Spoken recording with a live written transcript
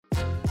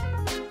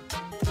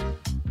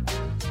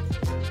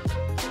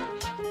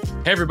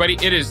Hey, everybody.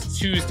 It is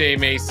Tuesday,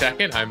 May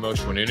 2nd. I'm Moshe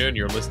Wanunu, and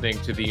you're listening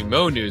to the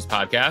Mo News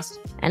Podcast.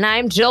 And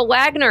I'm Jill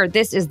Wagner.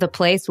 This is the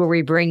place where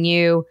we bring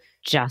you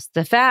just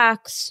the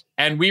facts.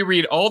 And we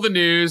read all the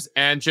news,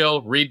 and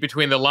Jill, read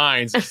between the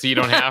lines so you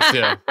don't have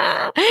to.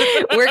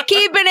 We're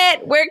keeping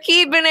it. We're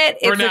keeping it.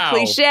 It's a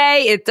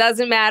cliche. It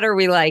doesn't matter.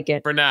 We like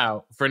it. For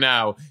now.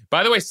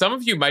 By the way, some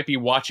of you might be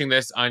watching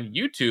this on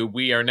YouTube.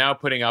 We are now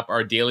putting up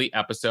our daily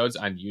episodes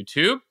on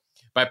YouTube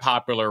by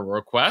popular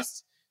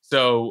request.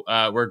 So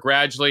we're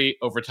gradually,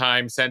 over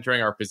time,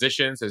 centering our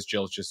positions, as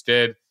Jill just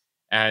did,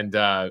 and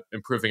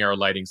improving our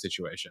lighting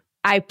situation.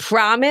 I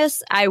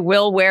promise I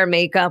will wear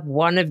makeup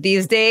one of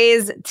these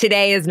days.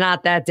 Today is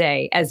not that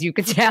day, as you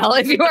can tell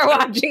if you are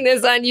watching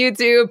this on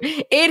YouTube.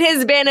 It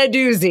has been a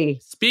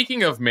doozy.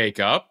 Speaking of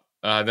makeup,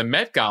 the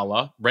Met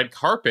Gala red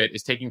carpet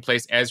is taking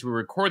place as we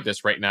record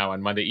this right now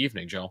on Monday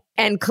evening, Jill.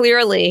 And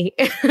clearly...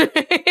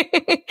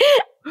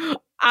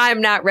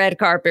 I'm not red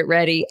carpet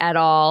ready at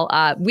all.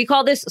 We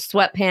call this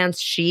sweatpants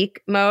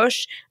chic,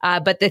 Moshe.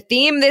 But the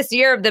theme this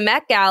year of the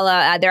Met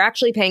Gala, they're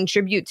actually paying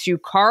tribute to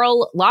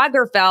Karl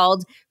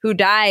Lagerfeld, who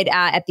died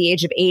at the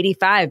age of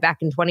 85 back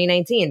in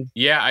 2019.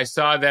 Yeah, I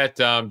saw that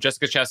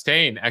Jessica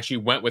Chastain actually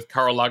went with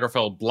Karl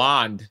Lagerfeld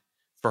blonde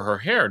for her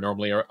hair,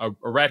 normally a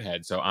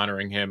redhead. So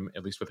honoring him,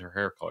 at least with her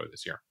hair color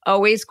this year.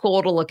 Always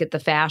cool to look at the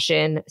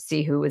fashion,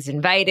 see who was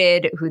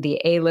invited, who the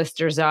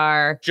A-listers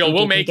are. Jill,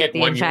 we'll make it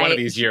one of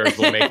these years.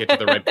 We'll make it to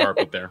the red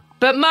carpet there.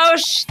 But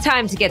Moshe,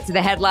 time to get to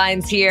the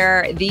headlines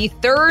here. The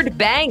third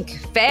bank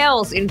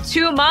fails in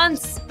 2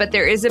 months, but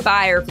there is a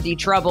buyer for the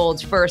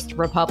troubled First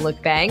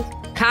Republic Bank.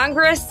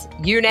 Congress,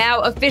 you now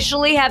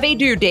officially have a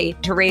due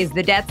date to raise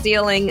the debt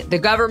ceiling. The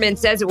government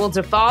says it will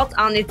default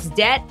on its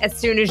debt as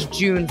soon as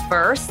June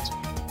 1st.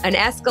 An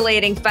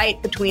escalating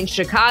fight between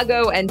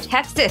Chicago and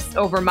Texas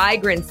over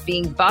migrants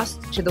being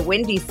bused to the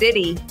Windy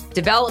City.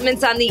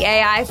 Developments on the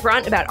AI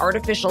front about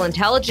artificial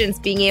intelligence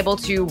being able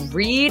to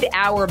read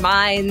our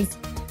minds.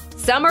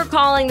 Some are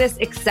calling this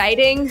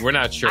exciting. We're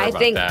not sure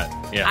about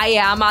that. Yeah. I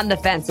am on the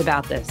fence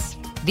about this.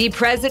 The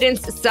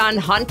president's son,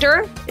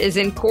 Hunter, is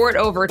in court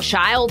over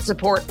child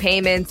support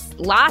payments.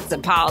 Lots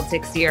of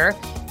politics here.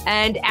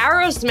 And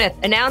Aerosmith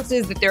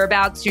announces that they're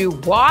about to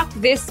walk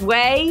this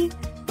way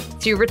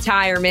to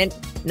retirement.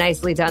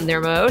 Nicely done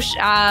there, Moshe.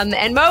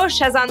 And Moshe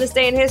has on this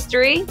day in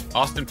history.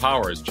 Austin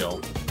Powers,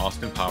 Jill.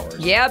 Austin Powers.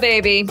 Yeah,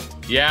 baby.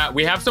 Yeah,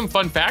 we have some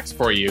fun facts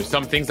for you.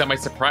 Some things that might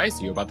surprise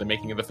you about the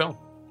making of the film.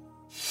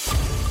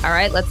 All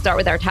right, let's start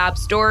with our top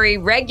story.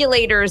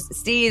 Regulators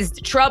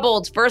seized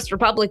troubled First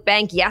Republic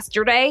Bank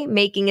yesterday,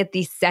 making it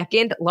the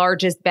second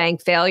largest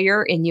bank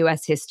failure in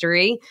U.S.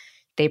 history.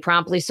 They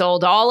promptly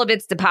sold all of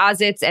its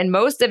deposits and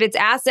most of its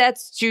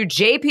assets to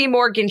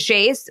JP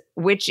Chase,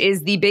 which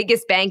is the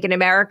biggest bank in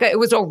America. It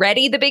was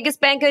already the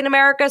biggest bank in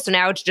America, so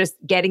now it's just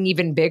getting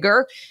even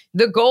bigger.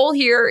 The goal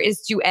here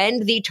is to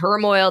end the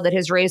turmoil that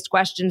has raised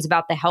questions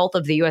about the health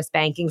of the U.S.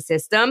 banking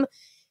system.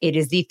 It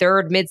is the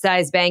third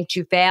mid-sized bank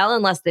to fail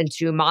in less than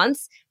 2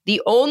 months.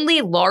 The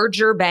only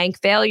larger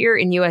bank failure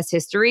in U.S.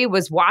 history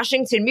was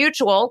Washington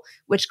Mutual,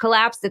 which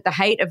collapsed at the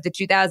height of the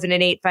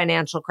 2008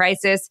 financial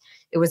crisis.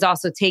 It was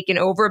also taken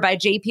over by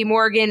JP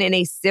Morgan in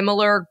a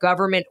similar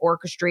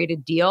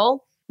government-orchestrated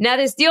deal. Now,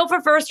 this deal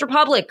for First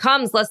Republic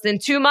comes less than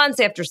 2 months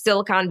after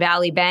Silicon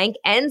Valley Bank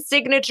and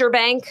Signature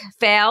Bank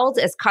failed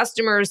as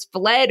customers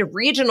fled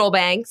regional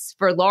banks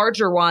for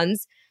larger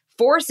ones,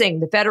 forcing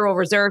the Federal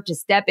Reserve to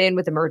step in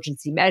with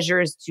emergency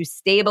measures to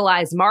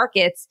stabilize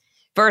markets.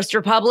 First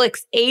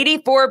Republic's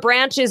 84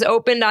 branches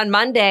opened on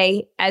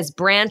Monday as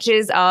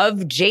branches of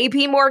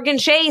JP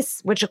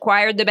Chase, which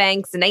acquired the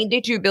bank's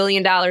 $92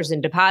 billion in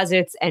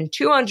deposits and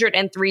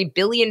 $203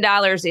 billion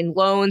in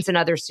loans and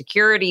other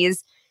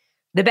securities.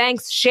 The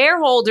bank's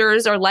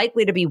shareholders are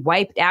likely to be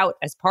wiped out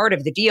as part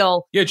of the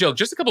deal. Yeah, Jill,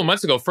 just a couple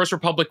months ago, First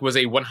Republic was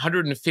a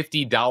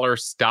 $150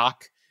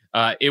 stock.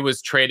 It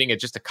was trading at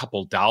just a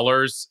couple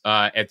dollars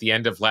at the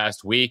end of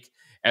last week,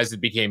 as it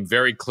became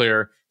very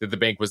clear that the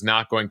bank was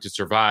not going to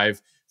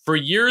survive. For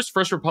years,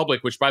 First Republic,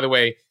 which, by the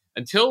way,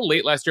 until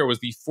late last year was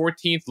the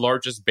 14th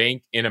largest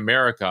bank in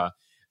America,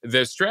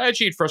 the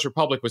strategy at First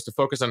Republic was to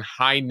focus on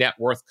high net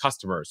worth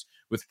customers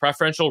with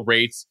preferential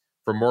rates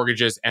for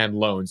mortgages and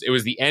loans. It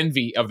was the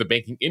envy of the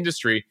banking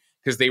industry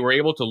because they were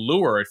able to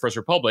lure at First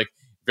Republic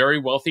very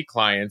wealthy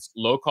clients,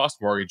 low-cost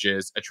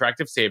mortgages,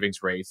 attractive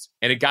savings rates,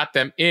 and it got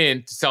them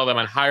in to sell them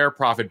on higher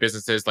profit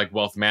businesses like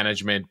wealth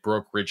management,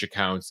 brokerage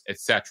accounts,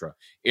 etc.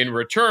 In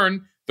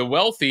return, the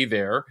wealthy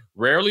there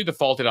rarely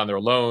defaulted on their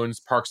loans,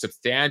 parked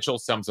substantial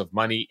sums of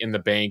money in the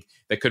bank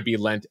that could be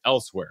lent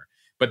elsewhere.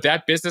 But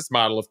that business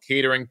model of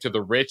catering to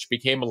the rich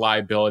became a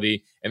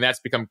liability, and that's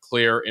become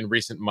clear in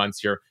recent months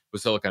here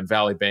with Silicon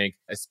Valley Bank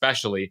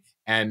especially,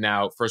 and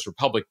now First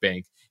Republic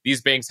Bank.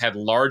 These banks had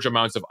large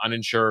amounts of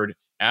uninsured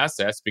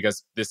assets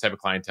because this type of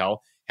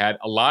clientele had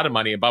a lot of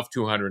money above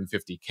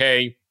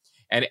 $250K.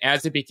 And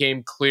as it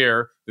became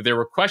clear that there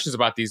were questions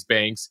about these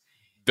banks,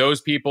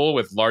 those people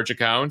with large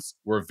accounts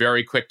were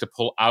very quick to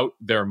pull out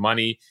their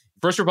money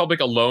First Republic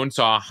alone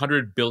saw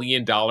 $100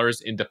 billion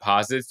in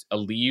deposits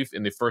leave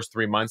in the first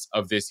 3 months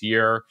of this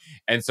year.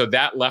 And so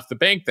that left the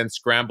bank then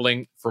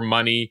scrambling for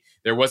money.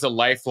 There was a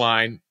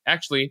lifeline,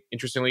 actually,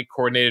 interestingly,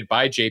 coordinated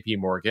by JP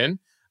Morgan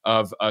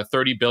of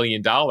 $30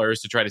 billion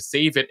to try to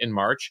save it in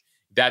March.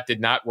 That did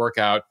not work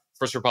out.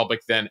 First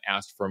Republic then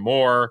asked for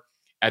more.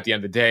 At the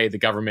end of the day, the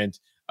government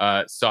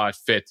saw it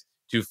fit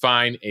to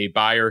find a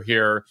buyer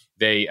here.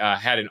 They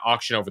had an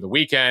auction over the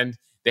weekend.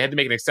 They had to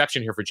make an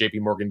exception here for JP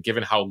Morgan,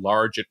 given how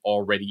large it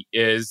already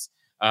is.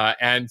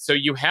 And so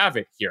you have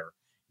it here.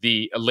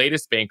 The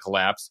latest bank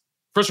collapse.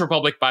 First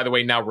Republic, by the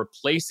way, now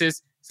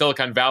replaces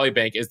Silicon Valley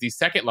Bank as the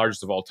second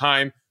largest of all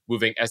time,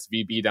 moving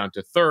SVB down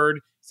to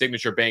third,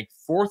 Signature Bank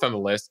fourth on the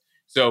list.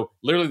 So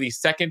literally the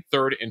second,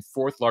 third, and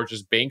fourth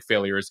largest bank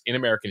failures in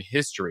American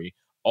history,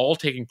 all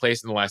taking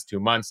place in the last 2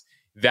 months.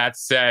 That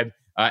said,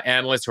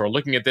 analysts who are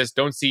looking at this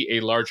don't see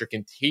a larger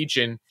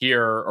contagion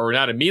here or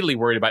not immediately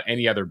worried about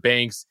any other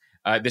banks.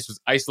 This was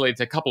isolated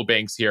to a couple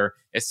banks here,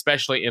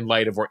 especially in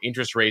light of where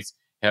interest rates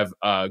have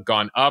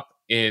gone up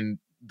in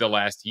the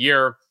last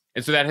year.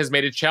 And so that has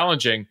made it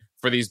challenging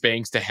for these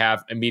banks to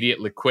have immediate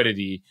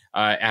liquidity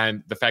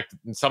and the fact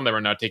that some of them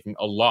are now taking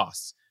a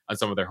loss on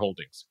some of their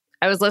holdings.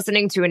 I was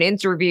listening to an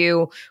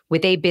interview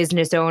with a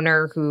business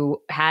owner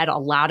who had a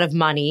lot of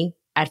money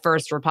at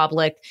First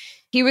Republic.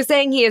 He was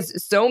saying he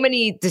has so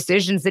many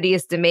decisions that he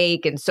has to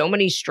make and so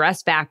many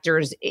stress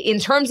factors in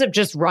terms of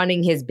just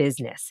running his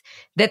business,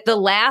 that the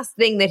last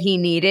thing that he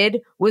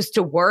needed was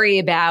to worry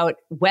about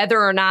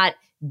whether or not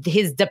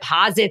his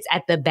deposits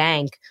at the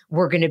bank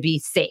were going to be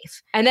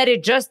safe. And that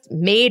it just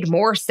made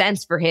more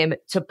sense for him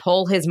to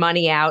pull his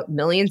money out,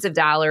 millions of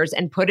dollars,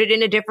 and put it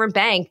in a different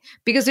bank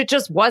because it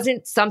just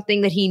wasn't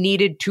something that he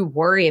needed to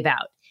worry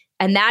about.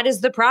 And that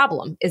is the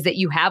problem, is that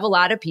you have a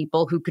lot of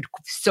people who could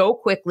so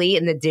quickly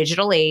in the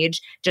digital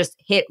age just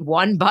hit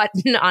one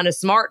button on a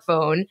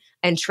smartphone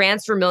and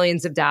transfer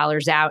millions of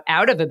dollars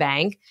out of a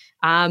bank.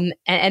 And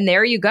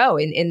there you go.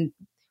 And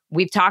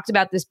we've talked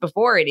about this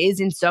before. It is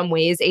in some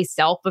ways a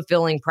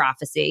self-fulfilling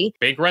prophecy.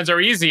 Bank runs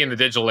are easy in the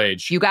digital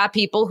age. You got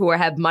people who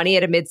have money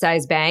at a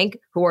mid-sized bank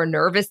who are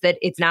nervous that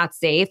it's not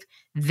safe.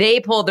 They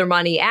pull their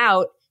money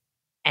out.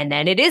 And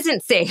then it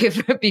isn't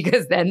safe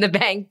because then the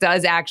bank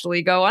does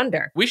actually go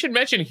under. We should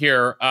mention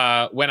here,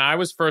 when I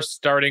was first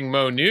starting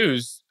Mo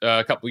News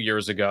a couple of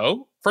years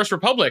ago, First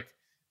Republic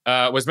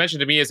was mentioned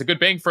to me as a good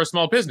bank for a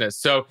small business.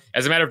 So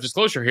as a matter of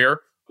disclosure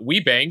here,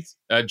 we banked.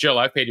 Jill,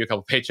 I've paid you a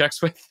couple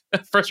paychecks with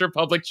First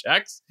Republic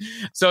checks.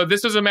 So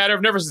this was a matter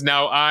of nervousness.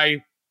 Now,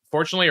 I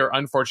fortunately or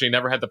unfortunately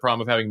never had the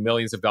problem of having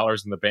millions of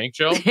dollars in the bank,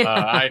 Jill.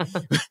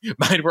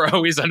 Mine were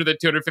always under the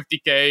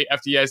 $250K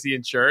FDIC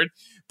insured.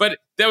 But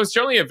that was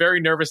certainly a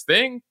very nervous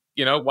thing,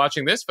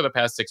 watching this for the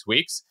past 6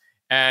 weeks.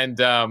 And,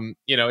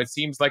 it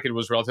seems like it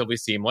was relatively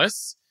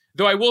seamless.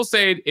 Though I will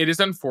say it is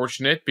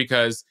unfortunate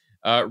because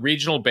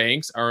regional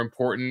banks are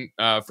important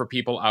for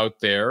people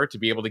out there to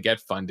be able to get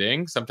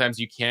funding. Sometimes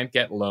you can't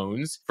get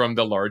loans from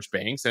the large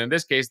banks. And in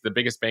this case, the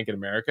biggest bank in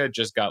America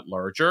just got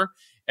larger.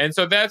 And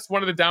so that's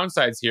one of the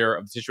downsides here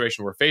of the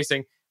situation we're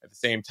facing. At the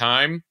same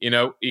time,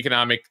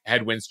 economic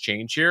headwinds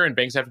change here and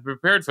banks have to be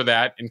prepared for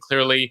that. And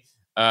clearly,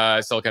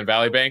 Silicon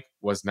Valley Bank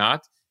was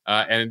not.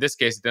 And in this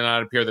case, it did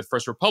not appear that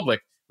First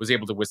Republic was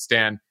able to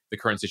withstand the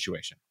current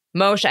situation.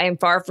 Moshe, I am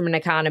far from an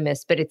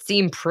economist, but it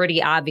seemed pretty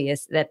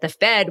obvious that the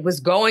Fed was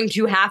going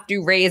to have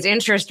to raise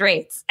interest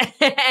rates.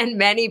 And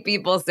many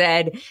people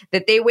said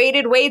that they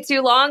waited way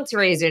too long to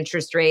raise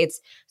interest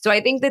rates. So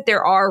I think that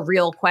there are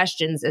real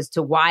questions as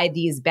to why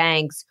these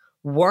banks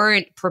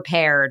weren't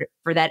prepared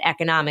for that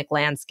economic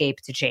landscape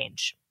to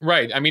change.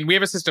 Right. I mean, we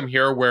have a system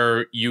here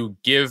where you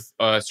give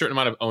a certain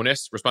amount of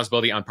onus,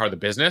 responsibility on part of the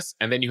business,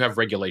 and then you have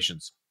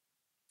regulations.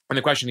 And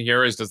the question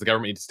here is, does the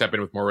government need to step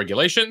in with more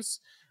regulations?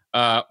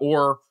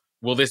 Or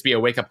will this be a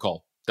wake-up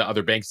call to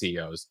other bank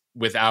CEOs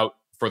without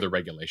further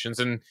regulations?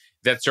 And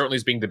that certainly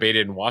is being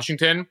debated in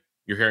Washington.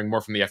 You're hearing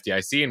more from the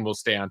FDIC, and we'll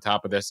stay on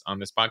top of this on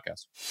this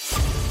podcast.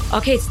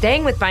 Okay,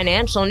 staying with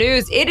financial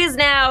news, it is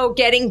now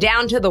getting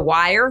down to the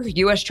wire.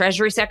 U.S.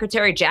 Treasury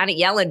Secretary Janet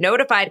Yellen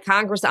notified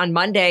Congress on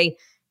Monday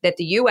that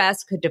the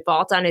U.S. could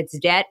default on its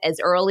debt as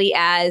early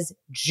as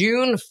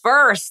June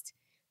 1st.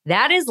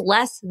 That is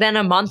less than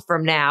a month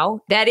from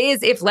now. That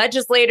is, if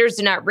legislators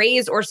do not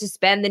raise or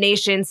suspend the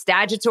nation's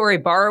statutory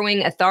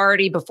borrowing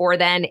authority before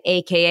then,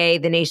 aka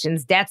the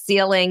nation's debt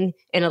ceiling.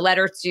 In a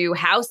letter to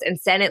House and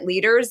Senate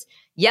leaders,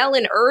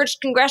 Yellen urged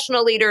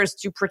congressional leaders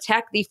to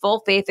protect the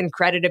full faith and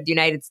credit of the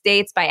United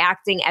States by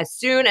acting as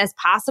soon as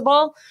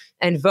possible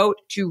and vote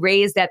to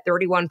raise that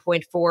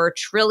 $31.4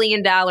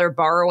 trillion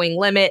borrowing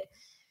limit.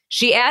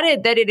 She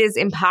added that it is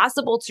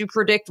impossible to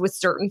predict with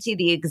certainty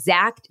the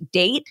exact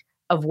date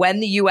of when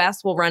the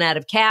U.S. will run out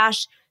of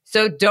cash.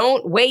 So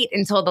don't wait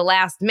until the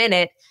last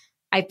minute.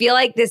 I feel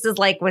like this is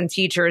like when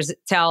teachers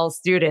tell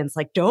students,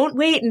 don't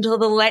wait until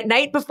the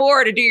night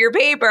before to do your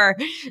paper.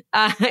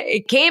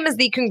 It came as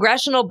the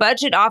Congressional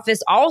Budget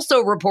Office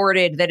also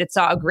reported that it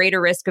saw a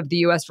greater risk of the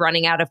U.S.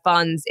 running out of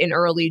funds in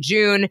early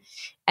June.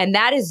 And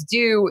that is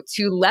due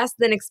to less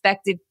than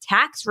expected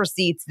tax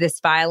receipts this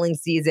filing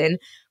season.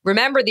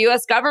 Remember, the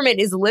US government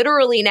is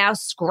literally now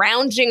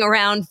scrounging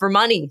around for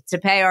money to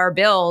pay our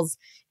bills.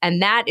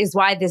 And that is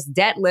why this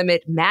debt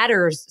limit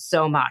matters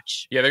so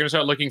much. Yeah, they're going to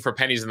start looking for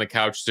pennies in the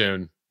couch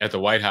soon at the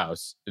White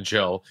House,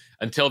 Jill,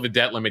 until the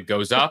debt limit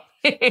goes up.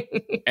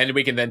 And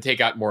we can then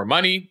take out more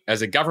money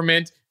as a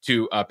government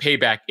to pay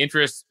back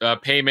interest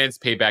payments,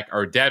 pay back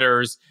our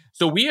debtors.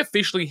 So we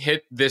officially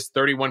hit this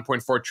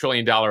 $31.4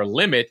 trillion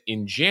limit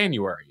in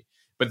January.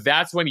 But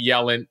that's when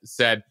Yellen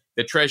said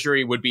the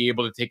Treasury would be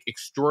able to take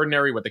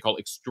what they call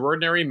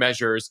extraordinary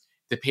measures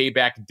to pay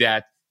back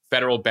debt,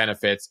 federal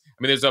benefits. I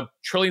mean, there's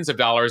trillions of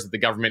dollars that the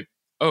government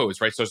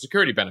owes, right? Social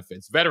Security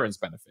benefits, veterans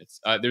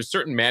benefits. There's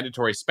certain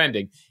mandatory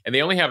spending, and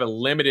they only have a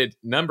limited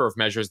number of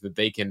measures that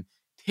they can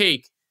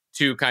take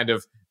to kind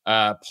of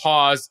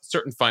pause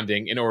certain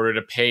funding in order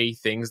to pay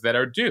things that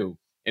are due.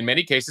 In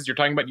many cases, you're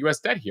talking about U.S.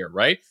 debt here,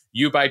 right?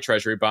 You buy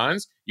Treasury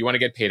bonds, you want to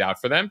get paid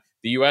out for them.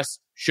 The U.S.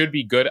 should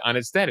be good on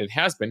its debt. It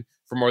has been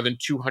for more than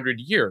 200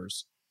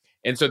 years.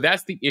 And so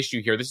that's the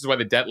issue here. This is why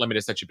the debt limit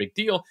is such a big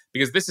deal,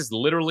 because this is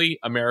literally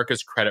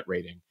America's credit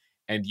rating.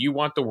 And you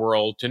want the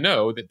world to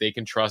know that they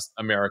can trust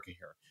America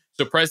here.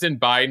 So President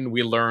Biden,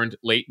 we learned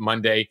late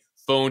Monday,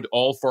 phoned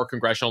all 4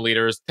 congressional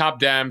leaders,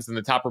 top Dems and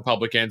the top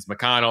Republicans,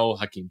 McConnell,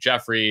 Hakeem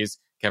Jeffries,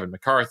 Kevin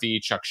McCarthy,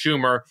 Chuck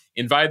Schumer,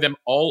 invited them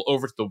all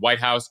over to the White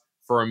House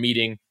for a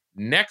meeting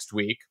next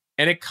week.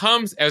 And it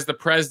comes as the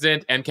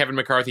president and Kevin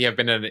McCarthy have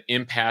been at an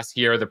impasse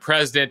here. The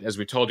president, as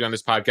we told you on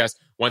this podcast,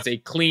 wants a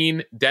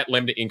clean debt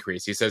limit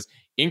increase. He says,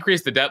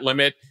 increase the debt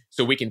limit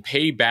so we can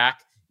pay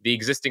back the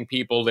existing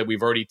people that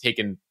we've already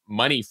taken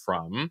money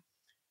from.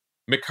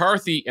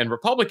 McCarthy and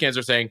Republicans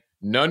are saying,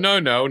 no,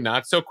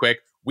 not so quick.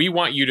 We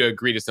want you to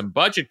agree to some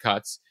budget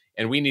cuts,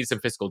 and we need some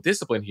fiscal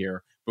discipline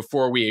here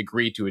before we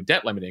agree to a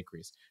debt limit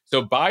increase.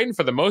 So Biden,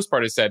 for the most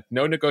part, has said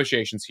no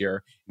negotiations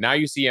here. Now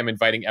you see him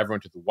inviting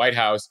everyone to the White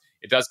House.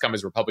 It does come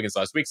as Republicans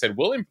last week said,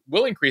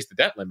 we'll increase the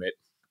debt limit,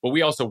 but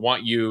we also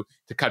want you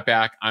to cut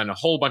back on a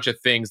whole bunch of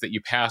things that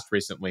you passed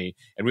recently,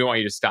 and we want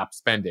you to stop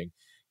spending.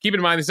 Keep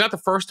in mind, this is not the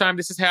first time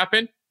this has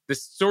happened.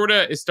 This sort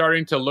of is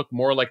starting to look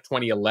more like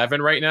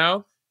 2011 right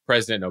now.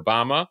 President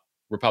Obama,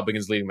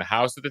 Republicans leading the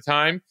House at the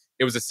time.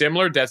 It was a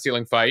similar debt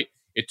ceiling fight.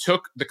 It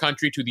took the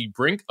country to the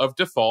brink of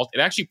default. It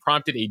actually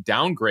prompted a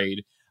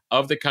downgrade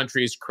of the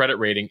country's credit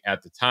rating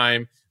at the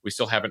time. We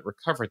still haven't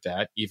recovered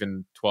that,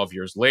 even 12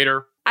 years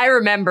later. I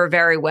remember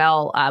very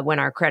well when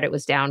our credit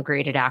was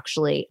downgraded,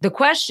 actually. The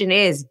question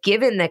is,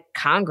 given that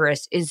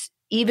Congress is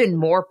even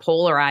more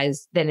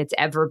polarized than it's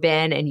ever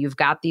been, and you've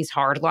got these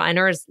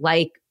hardliners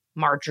like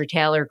Marjorie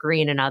Taylor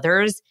Greene and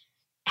others,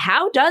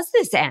 how does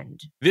this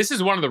end? This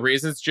is one of the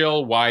reasons,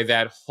 Jill, why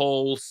that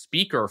whole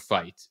speaker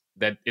fight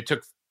that it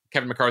took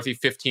Kevin McCarthy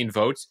 15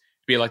 votes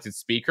to be elected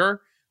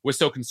speaker was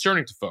so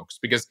concerning to folks,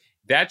 because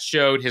that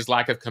showed his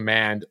lack of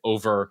command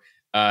over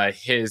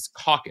his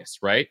caucus,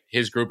 right?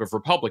 His group of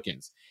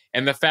Republicans.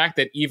 And the fact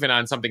that even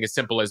on something as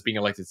simple as being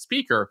elected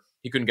speaker,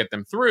 he couldn't get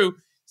them through,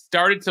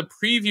 started to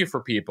preview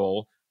for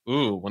people,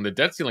 when the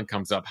debt ceiling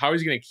comes up, how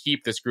is he going to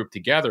keep this group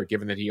together,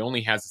 given that he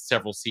only has a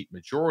several seat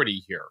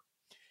majority here?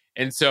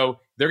 And so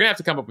they're going to have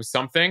to come up with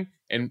something.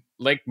 And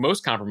like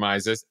most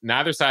compromises,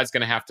 neither side's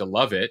going to have to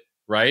love it,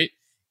 right?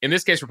 In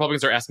this case,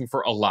 Republicans are asking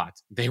for a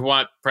lot. They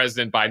want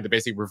President Biden to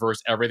basically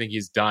reverse everything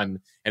he's done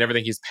and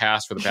everything he's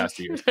passed for the past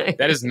 2 years.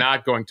 That is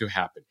not going to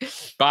happen.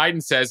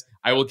 Biden says,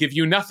 I will give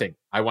you nothing.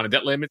 I want a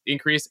debt limit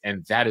increase,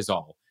 and that is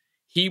all.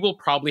 He will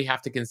probably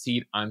have to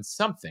concede on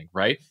something,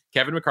 right?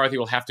 Kevin McCarthy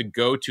will have to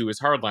go to his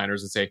hardliners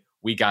and say,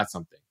 we got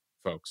something,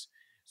 folks.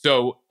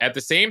 So at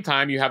the same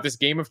time, you have this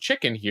game of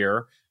chicken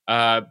here.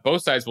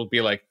 Both sides will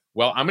be like,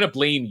 well, I'm going to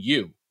blame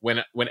you.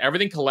 When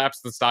everything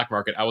collapsed in the stock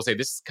market, I will say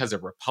this is because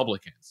of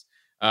Republicans.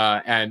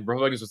 And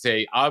Republicans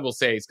I will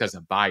say it's because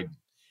of Biden.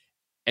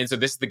 And so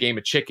this is the game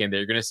of chicken that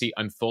you're going to see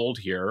unfold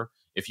here.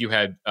 If you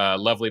had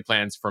lovely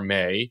plans for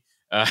May,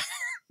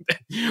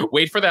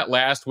 wait for that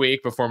last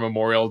week before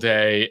Memorial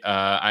Day.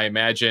 I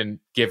imagine,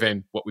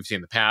 given what we've seen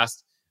in the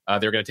past,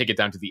 they're going to take it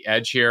down to the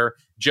edge here.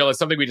 Jill, it's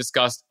something we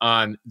discussed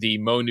on the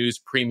Mo News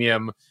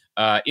Premium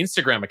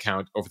Instagram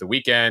account over the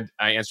weekend.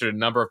 I answered a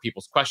number of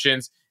people's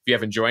questions. If you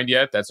haven't joined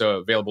yet, that's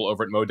available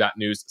over at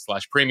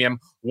mo.news/premium.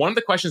 One of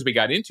the questions we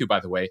got into,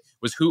 by the way,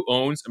 was who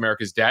owns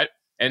America's debt.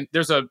 And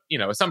there's a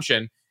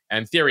assumption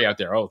and theory out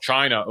there. Oh,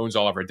 China owns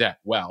all of our debt.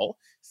 Well,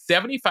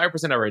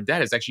 75% of our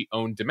debt is actually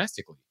owned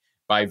domestically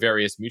by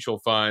various mutual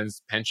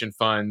funds, pension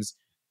funds,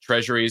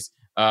 treasuries.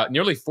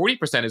 Nearly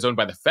 40% is owned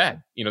by the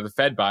Fed. The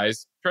Fed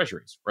buys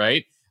treasuries,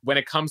 right? When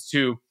it comes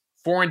to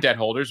foreign debt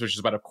holders, which is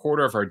about a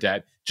quarter of our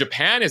debt,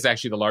 Japan is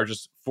actually the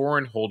largest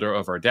foreign holder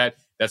of our debt.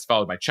 That's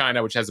followed by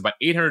China, which has about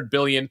 800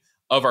 billion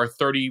of our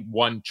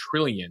 31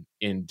 trillion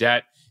in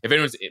debt. If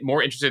anyone's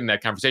more interested in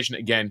that conversation,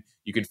 again,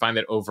 you can find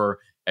that over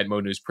at Mo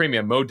News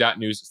Premium,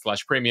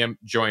 mo.news/premium.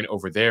 Join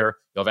over there.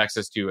 You'll have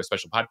access to a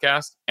special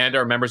podcast and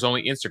our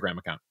members-only Instagram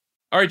account.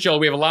 All right, Jill,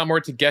 we have a lot more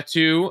to get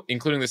to,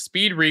 including the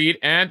speed read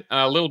and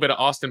a little bit of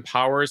Austin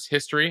Powers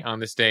history on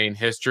this day in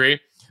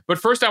history. But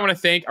first, I want to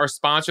thank our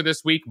sponsor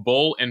this week,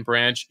 Boll and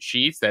Branch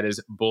Sheets. That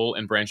is Boll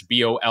and Branch,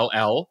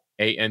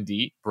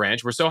 BOLLAND,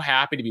 Branch. We're so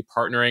happy to be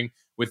partnering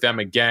with them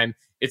again.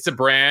 It's a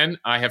brand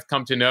I have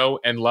come to know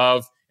and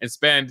love and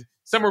spend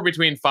somewhere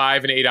between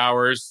 5 and 8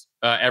 hours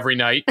every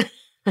night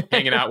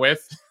hanging out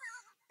with.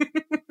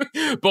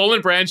 Boll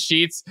and Branch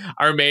sheets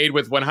are made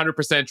with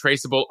 100%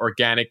 traceable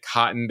organic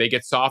cotton. They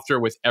get softer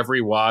with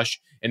every wash.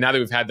 And now that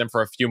we've had them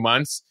for a few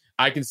months,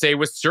 I can say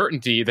with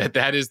certainty that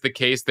that is the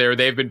case there.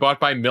 They've been bought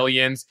by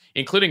millions,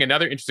 including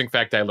another interesting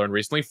fact I learned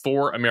recently,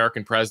 4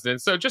 American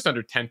presidents. So just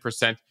under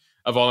 10%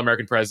 of all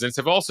American presidents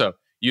have also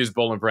used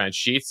Boll and Branch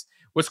sheets.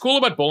 What's cool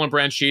about Boll and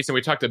Branch sheets, and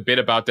we talked a bit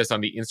about this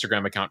on the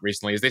Instagram account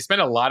recently, is they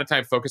spend a lot of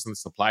time focused on the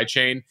supply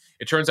chain.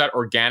 It turns out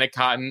organic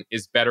cotton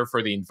is better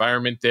for the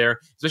environment there,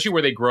 especially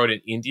where they grow it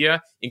in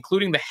India,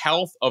 including the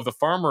health of the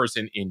farmers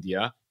in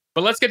India.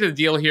 But let's get to the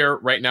deal here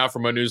right now for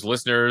Mo News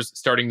listeners.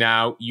 Starting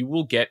now, you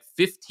will get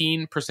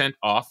 15%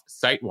 off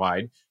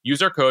site-wide.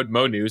 Use our code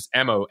MONEWS,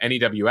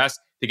 MONEWS,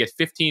 to get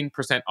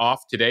 15%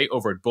 off today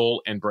over at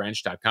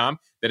bullandbranch.com.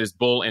 That is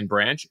Boll and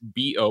Branch,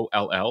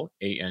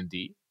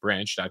 BOLLAND,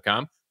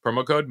 branch.com.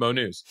 Promo code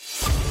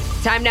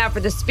MONEWS. Time now for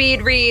the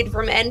speed read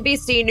from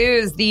NBC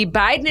News. The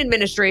Biden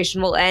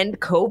administration will end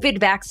COVID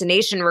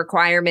vaccination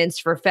requirements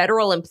for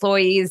federal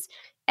employees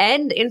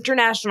and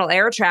international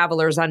air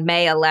travelers on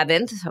May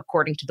 11th,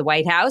 according to the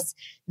White House.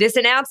 This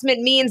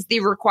announcement means the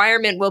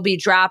requirement will be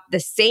dropped the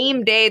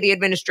same day the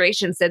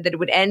administration said that it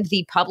would end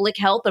the public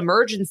health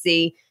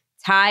emergency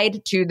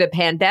tied to the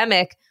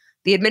pandemic.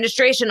 The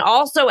administration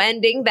also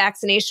ending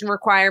vaccination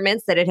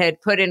requirements that it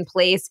had put in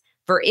place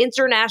for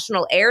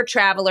international air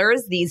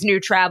travelers. These new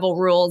travel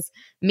rules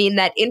mean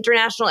that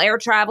international air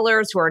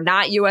travelers who are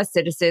not U.S.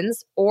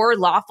 citizens or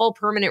lawful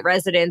permanent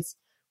residents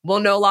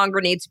will no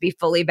longer need to be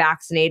fully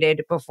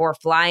vaccinated before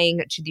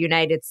flying to the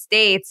United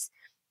States.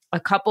 A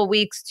couple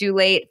weeks too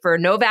late for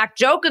Novak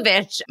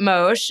Djokovic,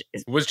 Moshe.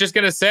 Was just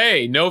going to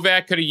say,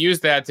 Novak could have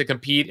used that to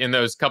compete in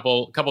those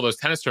couple of those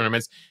tennis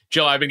tournaments.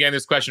 Jill, I've been getting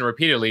this question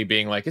repeatedly,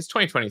 being like, it's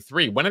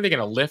 2023. When are they going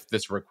to lift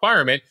this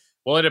requirement?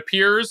 Well, it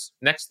appears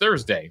next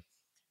Thursday,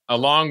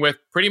 along with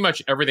pretty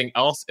much everything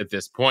else at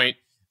this point.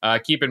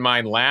 Keep in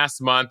mind,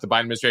 last month, the Biden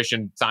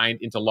administration signed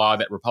into law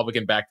that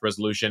Republican-backed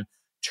resolution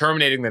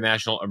terminating the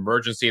national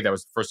emergency that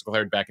was first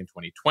declared back in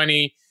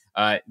 2020.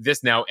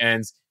 This now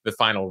ends the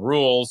final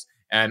rules.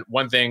 And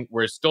one thing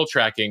we're still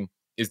tracking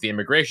is the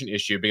immigration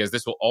issue, because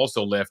this will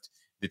also lift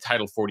the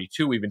Title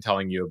 42 we've been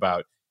telling you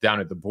about down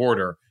at the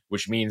border,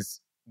 which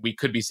means we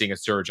could be seeing a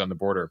surge on the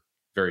border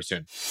very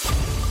soon.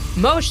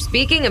 Moshe,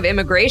 speaking of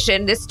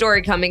immigration, this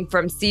story coming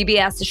from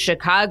CBS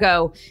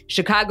Chicago.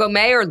 Chicago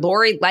Mayor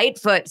Lori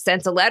Lightfoot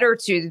sent a letter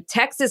to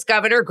Texas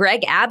Governor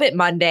Greg Abbott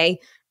Monday,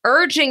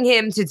 urging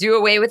him to do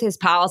away with his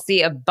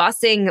policy of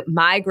busing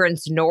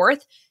migrants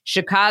north.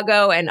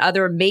 Chicago and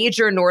other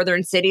major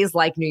northern cities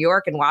like New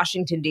York and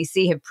Washington,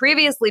 D.C. have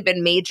previously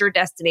been major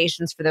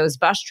destinations for those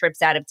bus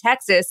trips out of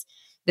Texas.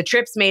 The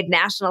trips made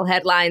national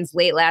headlines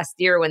late last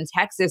year when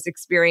Texas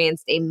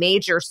experienced a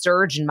major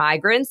surge in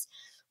migrants.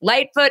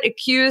 Lightfoot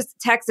accused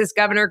Texas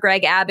Governor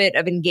Greg Abbott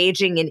of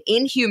engaging in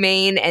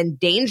inhumane and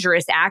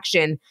dangerous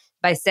action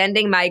by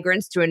sending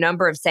migrants to a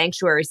number of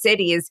sanctuary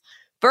cities.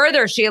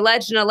 Further, she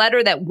alleged in a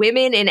letter that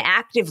women in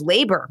active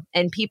labor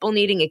and people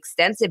needing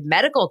extensive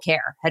medical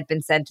care had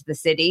been sent to the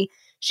city.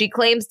 She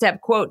claims to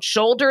have, quote,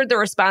 shouldered the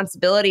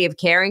responsibility of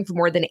caring for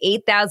more than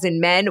 8,000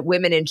 men,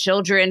 women, and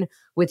children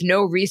with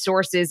no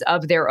resources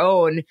of their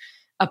own.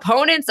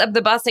 Opponents of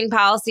the busing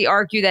policy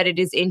argue that it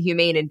is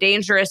inhumane and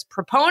dangerous.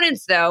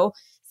 Proponents, though,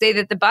 say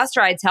that the bus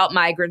rides help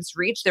migrants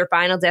reach their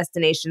final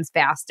destinations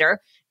faster,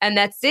 and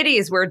that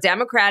cities where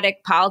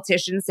Democratic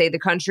politicians say the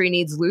country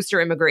needs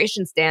looser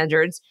immigration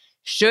standards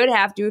should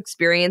have to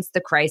experience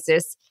the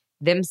crisis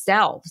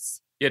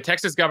themselves. Yeah,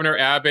 Texas Governor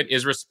Abbott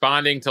is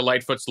responding to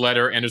Lightfoot's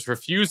letter and is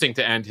refusing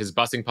to end his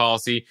busing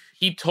policy.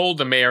 He told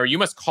the mayor, you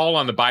must call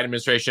on the Biden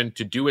administration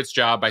to do its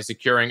job by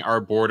securing our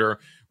border,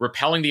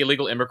 repelling the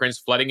illegal immigrants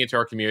flooding into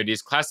our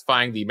communities,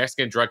 classifying the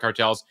Mexican drug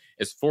cartels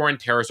as foreign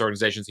terrorist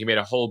organizations. He made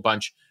a whole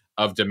bunch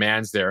of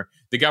demands there.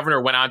 The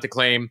governor went on to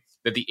claim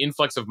that the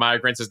influx of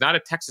migrants is not a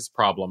Texas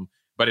problem,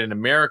 but an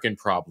American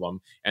problem,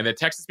 and that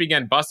Texas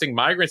began busing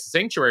migrants to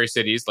sanctuary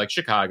cities like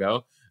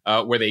Chicago,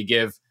 where they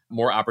give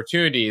more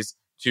opportunities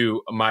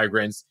to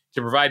migrants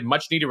to provide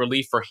much needed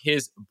relief for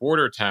his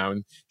border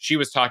town. She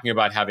was talking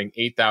about having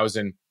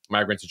 8,000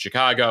 migrants in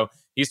Chicago.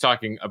 He's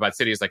talking about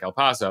cities like El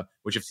Paso,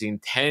 which have seen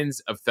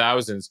tens of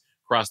thousands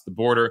cross the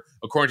border.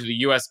 According to the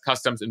U.S.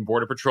 Customs and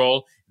Border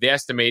Patrol, they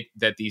estimate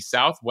that the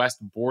southwest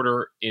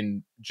border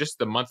in just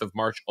the month of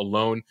March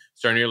alone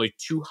saw nearly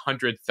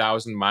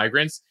 200,000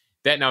 migrants.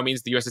 That now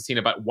means the U.S. has seen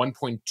about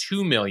 1.2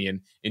 million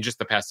in just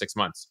the past 6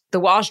 months. The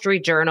Wall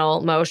Street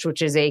Journal, Moshe,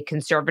 which is a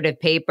conservative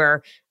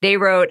paper, they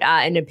wrote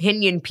an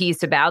opinion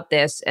piece about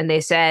this, and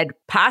they said,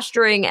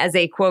 posturing as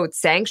a, quote,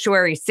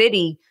 sanctuary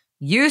city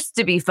used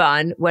to be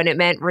fun when it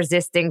meant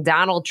resisting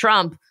Donald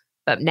Trump,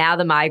 but now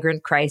the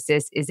migrant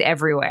crisis is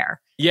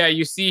everywhere. Yeah,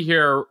 you see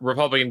here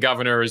Republican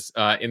governors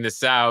in the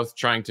South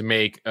trying to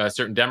make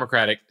certain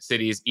Democratic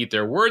cities eat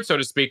their words, so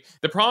to speak.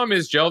 The problem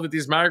is, Joe, that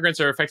these migrants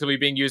are effectively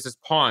being used as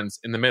pawns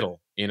in the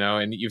middle,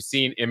 and you've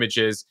seen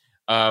images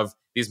of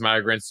these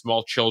migrants,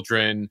 small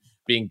children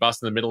being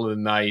bused in the middle of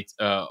the night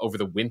over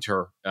the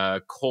winter,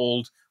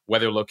 cold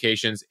weather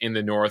locations in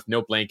the north,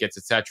 no blankets,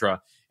 etc.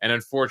 And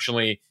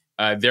unfortunately,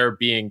 they're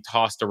being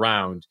tossed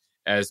around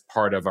as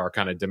part of our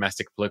kind of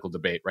domestic political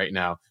debate right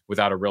now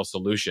without a real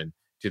solution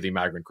to the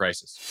migrant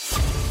crisis.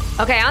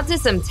 Okay, on to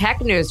some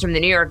tech news from the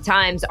New York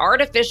Times.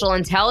 Artificial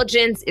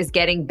intelligence is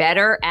getting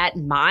better at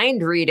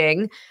mind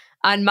reading.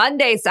 On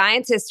Monday,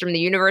 scientists from the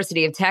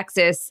University of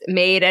Texas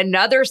made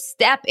another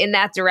step in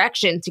that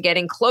direction to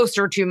getting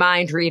closer to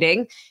mind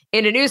reading.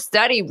 In a new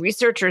study,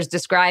 researchers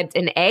described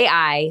an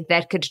AI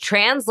that could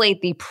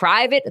translate the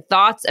private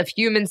thoughts of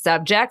human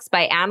subjects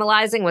by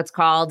analyzing what's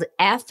called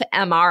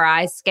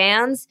fMRI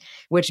scans,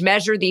 which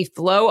measure the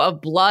flow of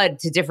blood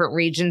to different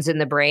regions in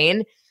the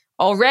brain.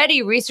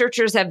 Already,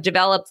 researchers have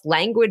developed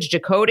language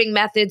decoding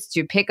methods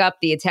to pick up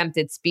the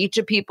attempted speech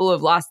of people who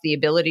have lost the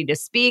ability to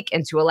speak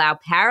and to allow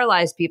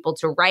paralyzed people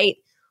to write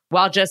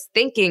while just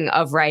thinking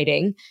of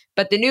writing.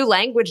 But the new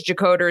language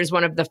decoder is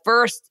one of the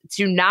first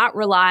to not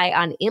rely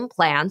on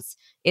implants.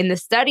 In the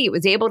study, it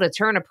was able to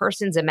turn a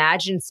person's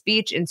imagined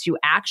speech into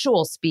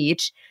actual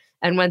speech.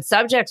 And when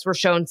subjects were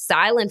shown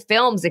silent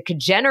films, it could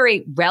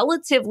generate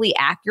relatively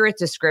accurate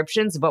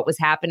descriptions of what was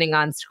happening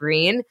on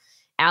screen.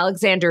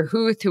 Alexander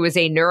Huth, who is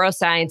a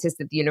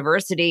neuroscientist at the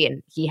university,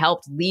 and he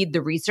helped lead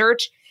the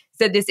research,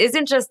 said this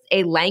isn't just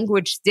a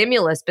language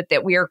stimulus, but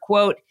that we are,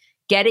 quote,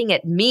 getting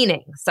at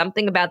meaning,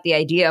 something about the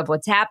idea of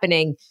what's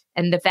happening.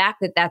 And the fact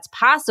that that's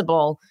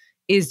possible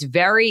is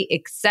very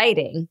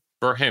exciting.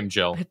 For him,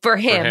 Jill. For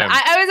him.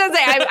 I was going to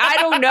say, I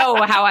don't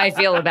know how I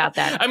feel about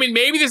that. I mean,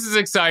 maybe this is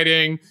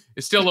exciting.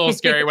 It's still a little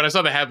scary. When I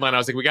saw the headline, I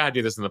was like, we got to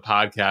do this in the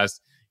podcast.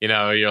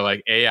 You're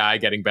like, AI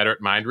getting better at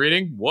mind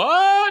reading?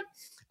 What?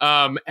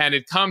 And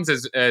it comes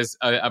as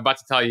I'm about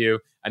to tell you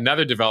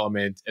another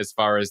development as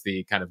far as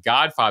the kind of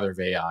godfather of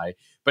AI.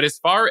 But as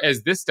far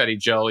as this study,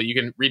 Jill, you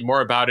can read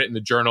more about it in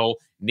the journal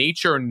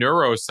Nature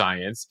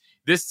Neuroscience.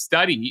 This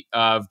study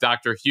of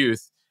Dr.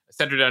 Huth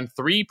centered on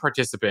 3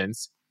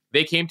 participants.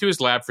 They came to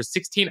his lab for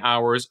 16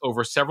 hours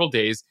over several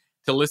days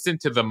to listen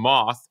to The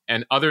Moth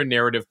and other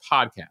narrative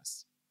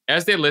podcasts.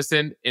 As they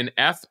listened, an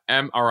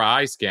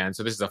fMRI scan,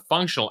 so this is a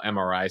functional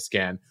MRI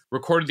scan,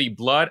 recorded the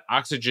blood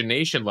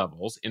oxygenation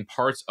levels in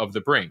parts of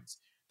the brains.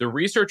 The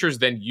researchers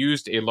then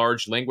used a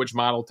large language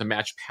model to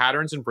match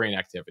patterns in brain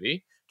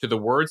activity to the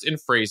words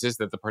and phrases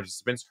that the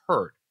participants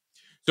heard.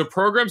 So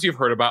programs you've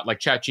heard about like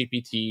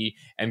ChatGPT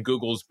and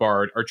Google's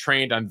Bard are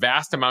trained on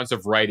vast amounts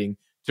of writing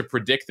to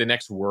predict the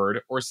next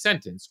word or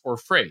sentence or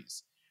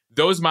phrase.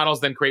 Those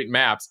models then create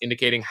maps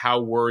indicating how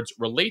words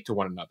relate to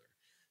one another.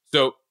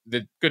 So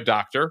the good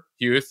doctor,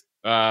 Huth,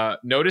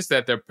 noticed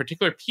that the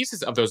particular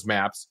pieces of those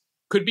maps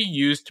could be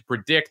used to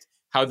predict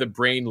how the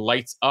brain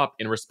lights up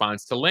in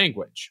response to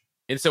language.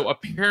 And so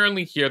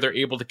apparently here they're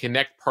able to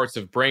connect parts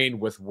of brain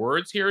with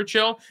words here,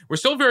 Jill. We're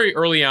still very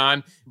early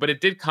on, but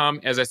it did come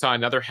as I saw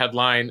another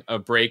headline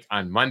break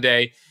on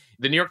Monday.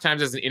 The New York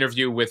Times has an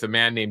interview with a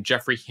man named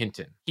Geoffrey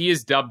Hinton. He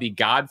is dubbed the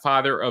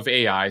godfather of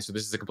AI, so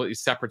this is a completely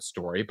separate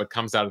story, but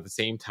comes out at the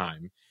same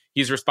time.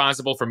 He's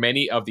responsible for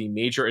many of the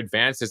major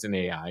advances in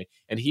AI,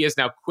 and he has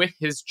now quit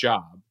his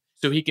job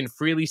so he can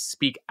freely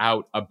speak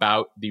out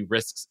about the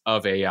risks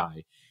of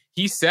AI.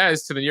 He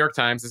says to the New York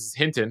Times, this is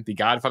Hinton, the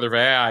godfather of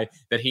AI,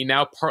 that he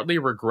now partly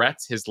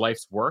regrets his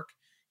life's work.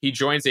 He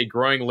joins a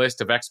growing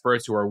list of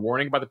experts who are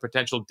warning about the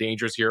potential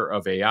dangers here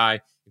of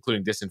AI,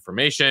 including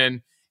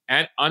disinformation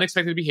and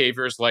unexpected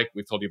behaviors like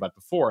we've told you about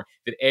before,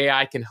 that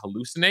AI can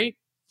hallucinate.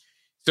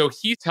 So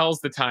he tells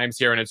the Times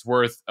here, and it's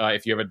worth,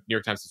 if you have a New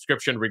York Times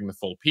subscription, reading the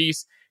full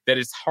piece, that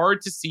it's hard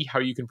to see how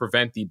you can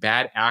prevent the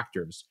bad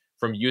actors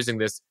from using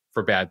this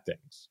for bad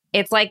things.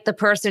 It's like the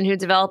person who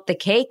developed the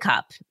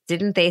K-cup.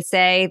 Didn't they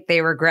say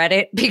they regret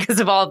it because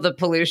of all of the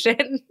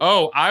pollution?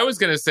 Oh, I was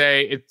going to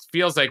say it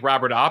feels like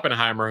Robert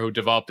Oppenheimer, who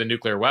developed the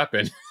nuclear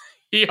weapon.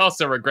 He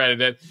also regretted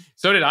it.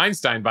 So did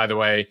Einstein, by the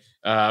way,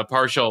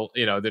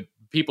 the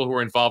people who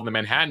were involved in the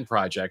Manhattan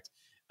Project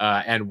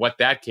and what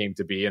that came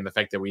to be, and the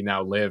fact that we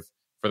now live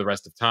for the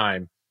rest of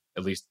time,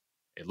 at least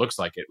it looks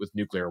like it, with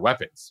nuclear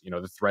weapons,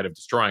 the threat of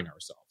destroying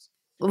ourselves.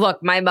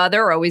 Look, my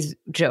mother always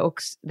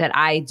jokes that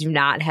I do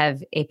not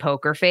have a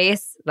poker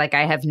face. Like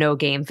I have no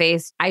game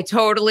face. I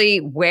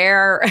totally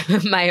wear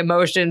my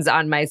emotions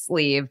on my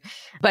sleeve.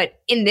 But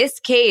in this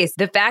case,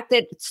 the fact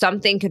that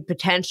something could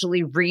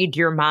potentially read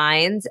your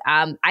mind,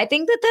 I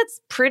think that that's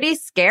pretty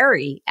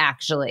scary,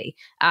 actually.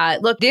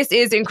 Look, this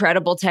is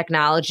incredible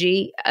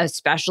technology,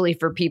 especially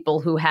for people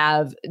who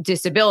have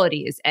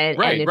disabilities. And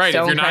it's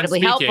so incredibly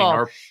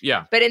helpful.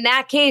 But in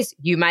that case,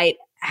 you might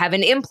have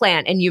an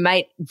implant and you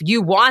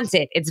want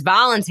it. It's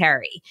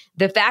voluntary.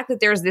 The fact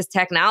that there's this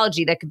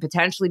technology that could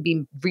potentially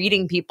be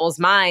reading people's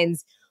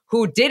minds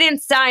who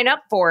didn't sign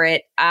up for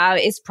it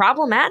is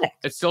problematic.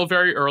 It's still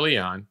very early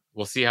on.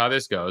 We'll see how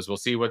this goes. We'll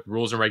see what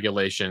rules and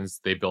regulations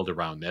they build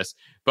around this.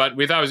 But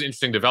we thought it was an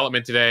interesting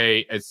development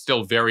today. It's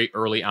still very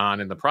early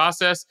on in the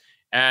process.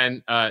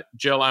 And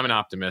Jill, I'm an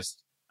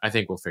optimist. I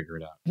think we'll figure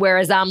it out.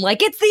 Whereas I'm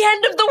like, it's the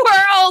end of the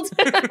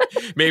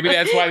world. Maybe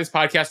that's why this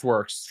podcast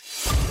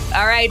works.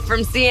 All right,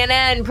 from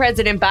CNN,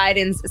 President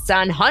Biden's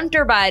son,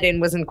 Hunter Biden,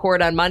 was in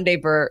court on Monday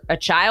for a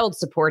child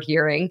support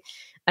hearing.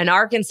 An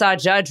Arkansas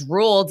judge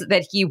ruled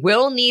that he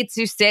will need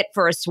to sit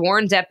for a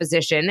sworn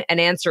deposition and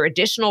answer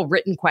additional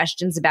written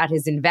questions about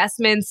his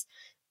investments,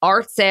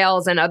 art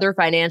sales, and other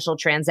financial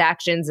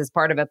transactions as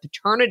part of a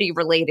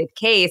paternity-related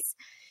case.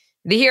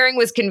 The hearing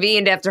was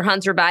convened after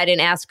Hunter Biden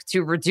asked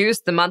to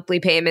reduce the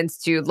monthly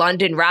payments to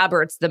London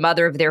Roberts, the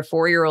mother of their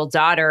 4-year-old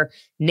daughter,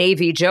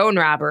 Navy Joan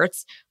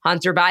Roberts.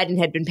 Hunter Biden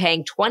had been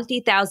paying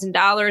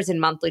 $20,000 in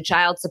monthly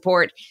child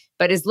support,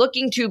 but is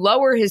looking to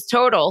lower his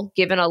total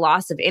given a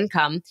loss of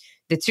income.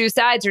 The two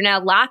sides are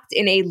now locked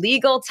in a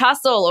legal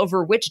tussle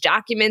over which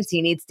documents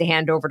he needs to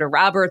hand over to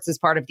Roberts as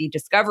part of the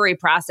discovery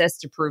process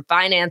to prove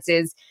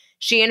finances.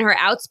 She and her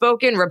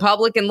outspoken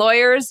Republican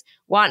lawyers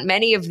want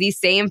many of the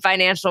same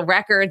financial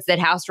records that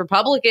House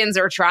Republicans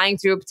are trying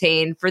to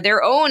obtain for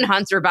their own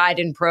Hunter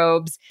Biden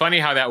probes. Funny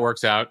how that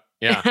works out.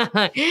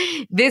 Yeah.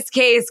 This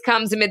case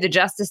comes amid the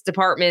Justice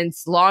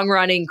Department's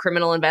long-running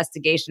criminal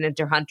investigation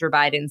into Hunter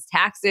Biden's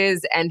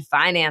taxes and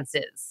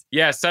finances.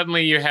 Yeah,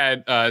 suddenly you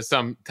had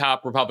some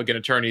top Republican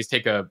attorneys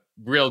take a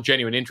real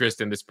genuine interest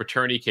in this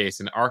paternity case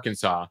in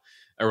Arkansas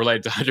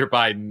related to Hunter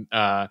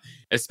Biden,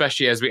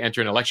 especially as we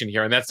enter an election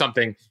here. And that's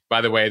something,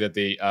 by the way, that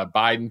the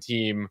Biden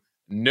team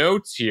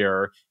notes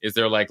here is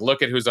they're like,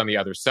 look at who's on the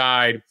other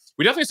side.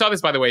 We definitely saw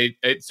this, by the way.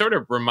 It sort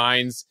of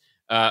reminds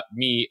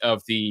me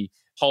of the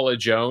Paula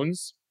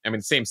Jones, I mean,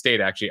 same state,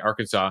 actually,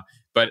 Arkansas,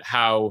 but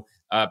how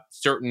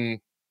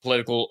certain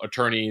political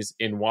attorneys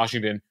in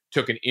Washington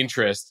took an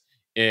interest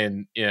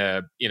in,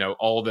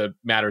 all the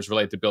matters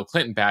related to Bill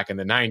Clinton back in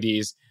the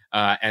 90s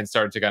and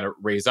started to kind of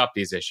raise up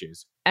these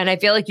issues. And I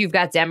feel like you've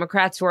got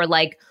Democrats who are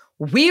like,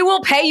 we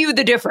will pay you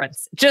the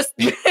difference. Just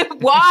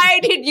why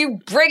did you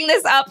bring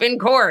this up in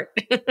court?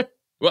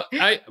 Well,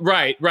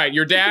 right.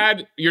 Your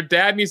dad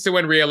needs to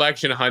win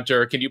re-election,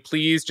 Hunter. Can you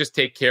please just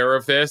take care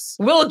of this?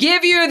 We'll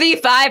give you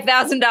the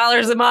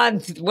 $5,000 a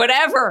month,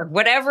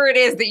 whatever it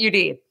is that you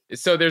need.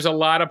 So there's a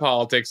lot of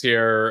politics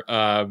here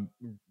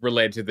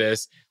related to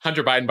this.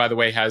 Hunter Biden, by the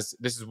way,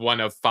 this is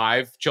one of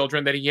 5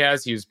 children that he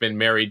has. He's been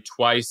married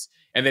twice.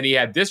 And then he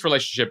had this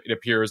relationship, it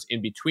appears,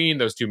 in between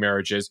those 2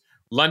 marriages.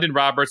 London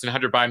Roberts and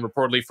Hunter Biden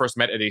reportedly first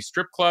met at a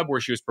strip club where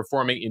she was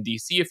performing in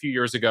D.C. a few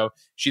years ago.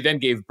 She then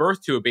gave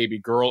birth to a baby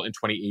girl in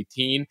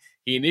 2018.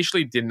 He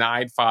initially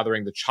denied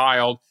fathering the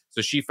child,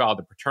 so she filed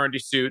a paternity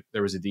suit.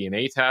 There was a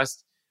DNA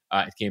test.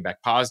 It came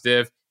back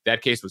positive.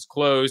 That case was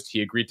closed.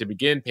 He agreed to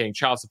begin paying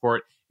child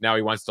support. Now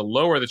he wants to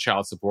lower the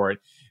child support.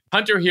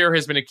 Hunter here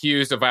has been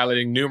accused of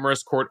violating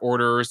numerous court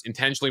orders,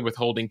 intentionally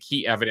withholding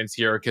key evidence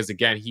here, because,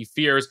 again, he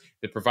fears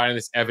that providing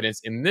this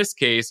evidence in this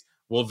case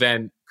will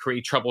then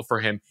create trouble for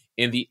him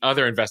in the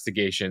other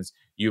investigations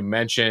you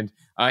mentioned.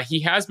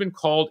 He has been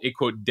called a,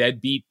 quote,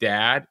 deadbeat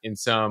dad in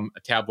some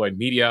tabloid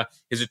media.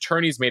 His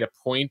attorneys made a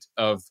point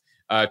of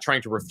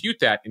trying to refute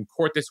that in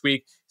court this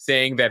week,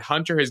 saying that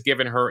Hunter has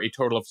given her a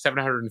total of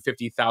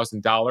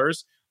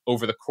 $750,000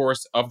 over the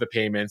course of the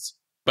payments,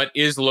 but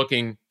is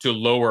looking to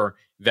lower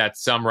that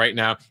sum right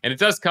now. And it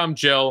does come,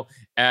 Jill,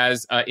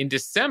 as in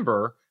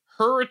December,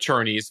 her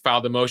attorneys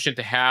filed a motion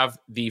to have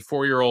the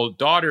 4-year-old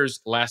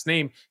daughter's last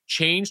name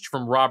changed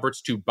from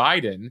Roberts to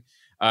Biden.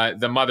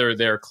 The mother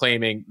there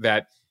claiming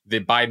that the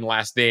Biden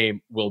last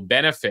name will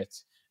benefit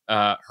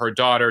her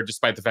daughter,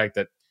 despite the fact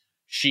that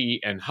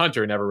she and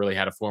Hunter never really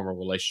had a formal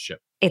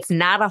relationship. It's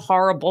not a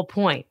horrible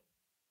point.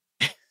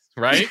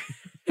 Right?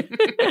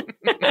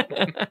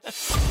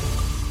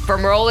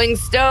 From Rolling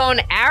Stone,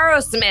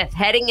 Aerosmith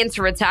heading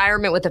into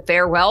retirement with a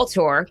farewell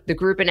tour. The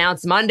group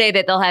announced Monday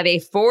that they'll have a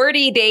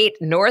 40-date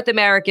North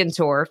American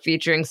tour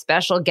featuring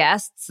special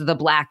guests, the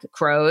Black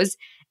Crowes.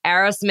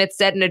 Aerosmith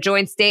said in a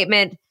joint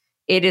statement,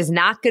 "It is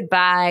not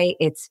goodbye,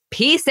 it's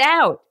peace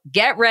out.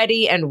 Get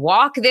ready and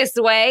walk this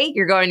way.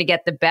 You're going to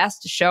get the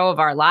best show of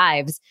our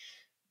lives."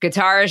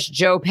 Guitarist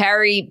Joe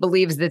Perry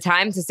believes the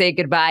time to say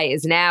goodbye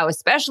is now,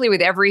 especially with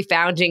every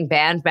founding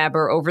band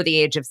member over the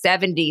age of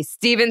 70.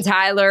 Steven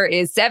Tyler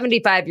is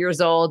 75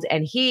 years old,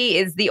 and he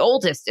is the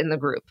oldest in the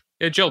group.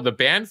 Yeah, Jill, the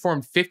band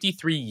formed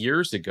 53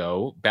 years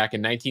ago, back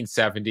in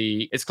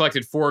 1970. It's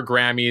collected 4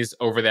 Grammys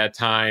over that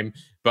time,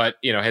 but,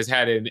 has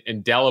had an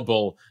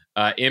indelible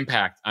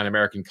impact on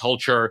American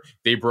culture.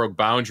 They broke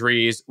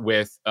boundaries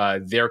with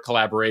their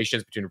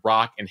collaborations between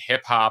rock and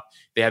hip hop.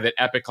 They had that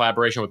epic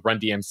collaboration with Run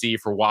DMC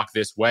for Walk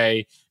This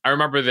Way. I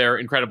remember their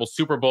incredible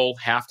Super Bowl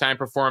halftime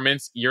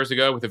performance years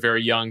ago with a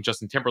very young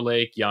Justin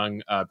Timberlake,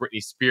 young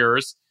Britney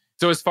Spears.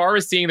 So as far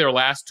as seeing their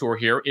last tour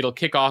here, it'll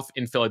kick off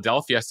in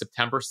Philadelphia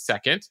September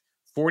 2nd,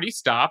 40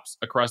 stops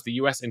across the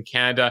US and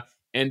Canada,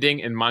 ending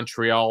in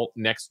Montreal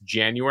next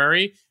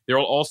January. There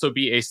will also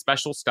be a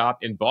special stop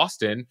in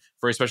Boston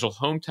for a special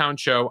hometown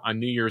show on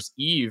New Year's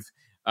Eve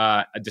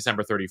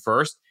December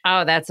 31st.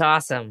 Oh, that's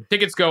awesome.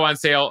 Tickets go on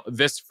sale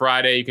this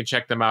Friday. You can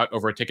check them out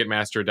over at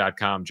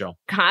Ticketmaster.com, Jill.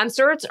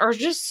 Concerts are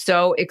just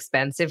so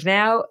expensive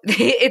now.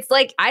 It's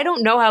like, I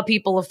don't know how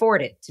people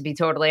afford it, to be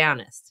totally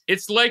honest.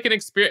 It's like an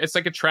experience. It's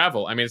like a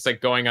travel. I mean, it's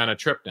like going on a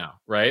trip now,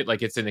 right?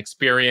 Like it's an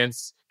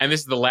experience. And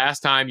this is the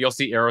last time you'll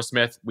see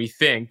Aerosmith, we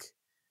think,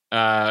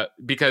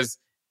 because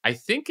I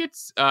think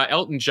it's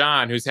Elton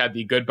John who's had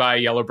the Goodbye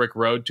Yellow Brick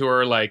Road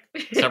tour like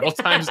several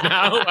times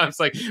now. I was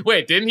like,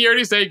 wait, didn't he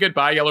already say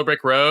Goodbye Yellow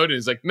Brick Road? And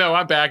he's like, no,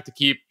 I'm back to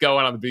keep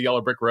going on the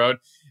Yellow Brick Road.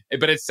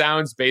 But it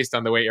sounds, based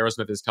on the way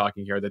Aerosmith is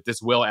talking here, that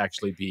this will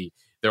actually be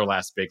their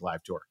last big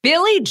live tour.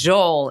 Billy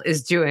Joel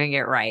is doing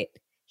it right.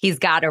 He's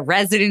got a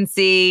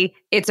residency.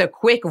 It's a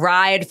quick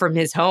ride from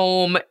his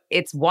home.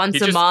 It's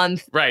once a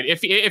month. Right.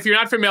 If you're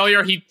not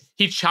familiar,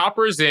 he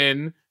choppers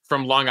in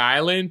from Long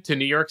Island to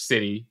New York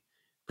City,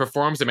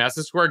 performs at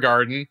Madison Square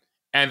Garden,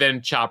 and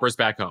then choppers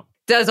back home.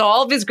 Does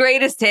all of his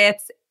greatest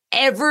hits.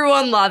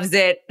 Everyone loves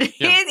it. Yeah.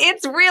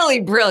 It's really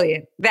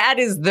brilliant. That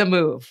is the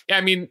move. Yeah,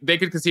 I mean, they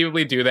could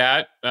conceivably do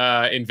that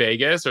in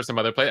Vegas or some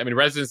other place. I mean,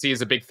 residency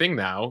is a big thing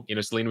now. You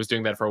know, Celine was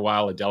doing that for a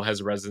while. Adele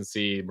has a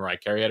residency. Mariah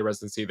Carey had a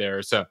residency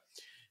there. So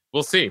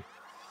we'll see.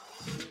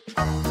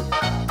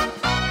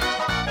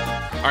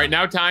 All right,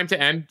 now time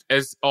to end,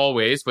 as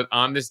always, with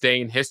On This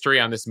Day in History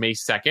on this May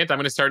 2nd. I'm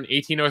going to start in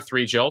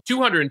 1803, Jill.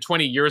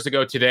 220 years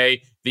ago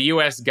today, the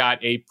U.S.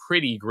 got a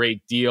pretty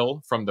great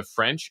deal from the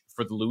French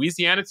for the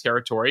Louisiana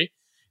Territory.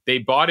 They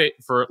bought it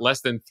for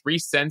less than 3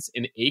 cents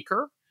an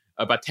acre,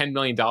 about $10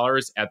 million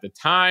at the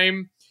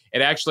time.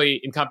 It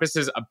actually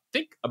encompasses, I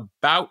think,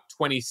 about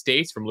 20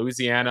 states from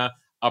Louisiana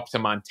up to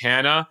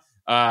Montana.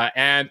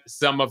 And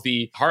some of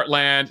the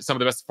heartland, some of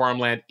the best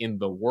farmland in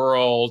the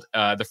world.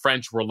 The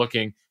French were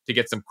looking to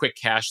get some quick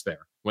cash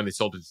there when they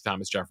sold it to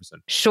Thomas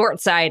Jefferson.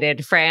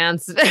 Short-sighted,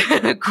 France.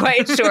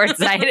 Quite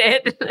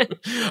short-sighted.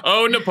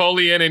 Oh,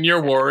 Napoleon and your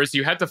wars.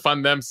 You had to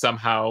fund them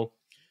somehow.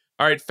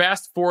 All right,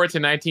 fast forward to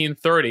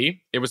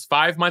 1930. It was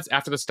 5 months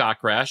after the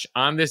stock crash.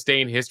 On this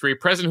day in history,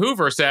 President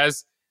Hoover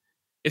says,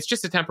 it's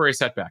just a temporary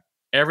setback.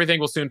 Everything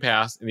will soon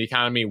pass and the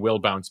economy will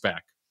bounce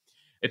back.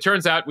 It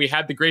turns out we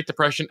had the Great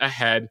Depression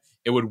ahead.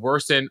 It would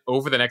worsen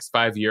over the next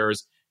 5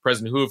 years.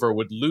 President Hoover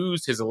would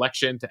lose his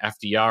election to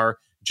FDR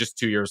just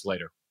 2 years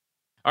later.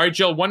 All right,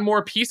 Jill, one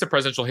more piece of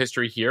presidential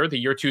history here. The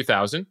year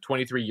 2000,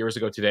 23 years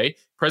ago today,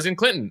 President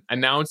Clinton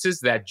announces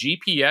that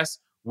GPS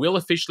will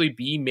officially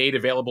be made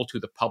available to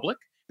the public.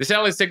 The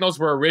satellite signals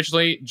were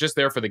originally just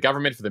there for the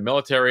government, for the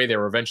military. They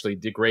were eventually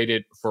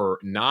degraded for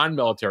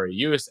non-military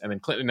use. And then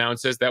Clinton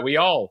announces that we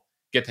all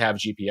get to have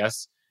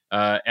GPS.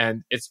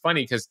 And it's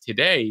funny because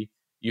today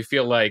you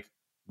feel like,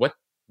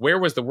 where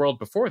was the world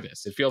before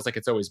this? It feels like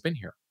it's always been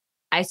here.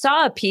 I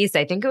saw a piece,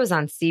 I think it was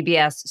on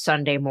CBS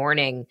Sunday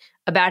Morning,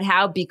 about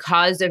how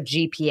because of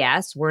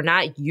GPS, we're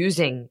not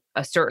using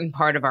a certain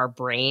part of our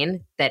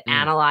brain that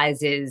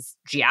analyzes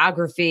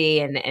geography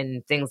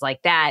and things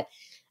like that.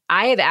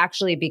 I have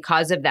actually,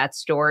 because of that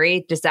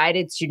story,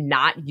 decided to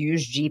not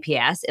use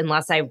GPS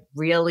unless I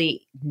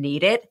really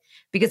need it.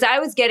 Because I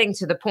was getting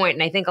to the point,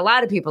 and I think a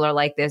lot of people are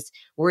like this,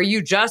 where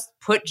you just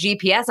put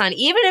GPS on,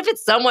 even if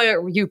it's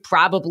somewhere you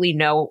probably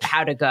know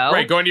how to go.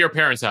 Right, going to your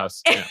parents'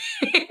 house. Yeah.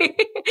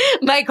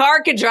 My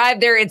car could drive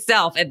there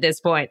itself at this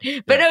point.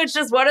 But no, it's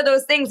just one of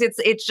those things.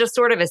 It's just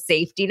sort of a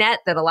safety net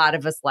that a lot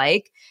of us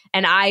like.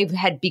 And I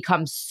had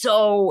become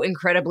so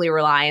incredibly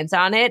reliant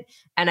on it.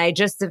 And I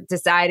just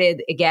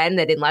decided, again,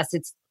 that unless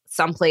it's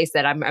someplace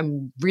that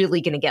I'm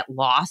really going to get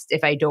lost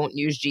if I don't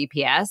use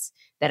GPS,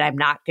 that I'm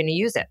not going to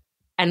use it.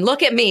 And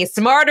look at me,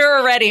 smarter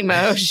already,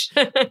 Moshe.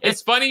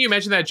 It's funny you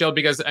mentioned that, Jill,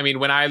 because, I mean,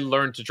 when I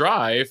learned to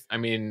drive, I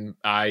mean,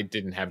 I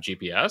didn't have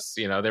GPS.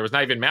 You know, there was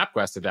not even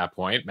MapQuest at that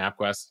point.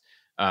 MapQuest,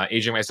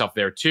 aging myself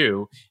there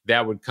too,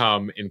 that would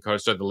come in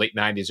sort of the late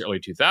 90s, early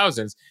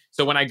 2000s.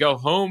 So when I go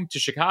home to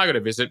Chicago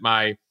to visit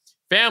my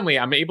family,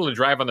 I'm able to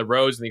drive on the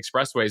roads and the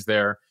expressways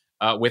there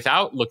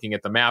without looking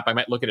at the map. I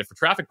might look at it for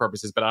traffic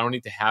purposes, but I don't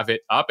need to have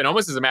it up. And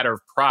almost as a matter of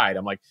pride,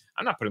 I'm like,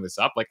 I'm not putting this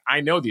up. Like, I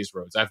know these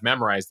roads. I've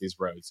memorized these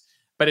roads.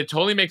 But it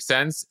totally makes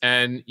sense.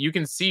 And you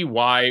can see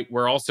why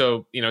we're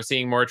also,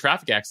 seeing more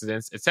traffic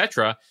accidents, et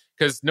cetera,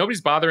 because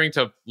nobody's bothering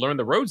to learn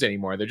the roads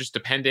anymore. They're just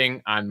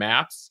depending on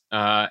maps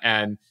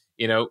and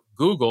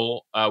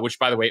Google, which,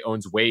 by the way,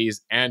 owns Waze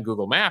and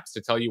Google Maps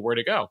to tell you where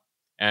to go.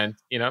 And,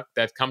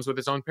 that comes with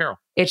its own peril.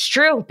 It's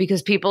true,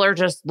 because people are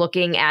just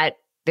looking at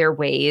their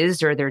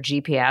Waze or their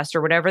GPS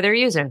or whatever they're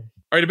using.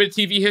 All right, a bit of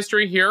TV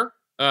history here.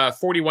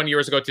 41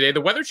 years ago today, the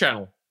Weather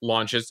Channel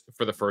launches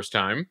for the first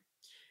time.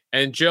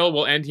 And Jill,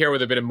 will end here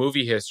with a bit of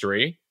movie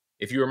history.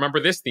 If you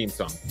remember this theme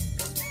song.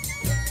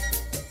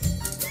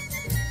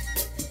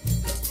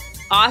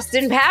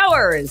 Austin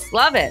Powers.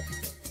 Love it.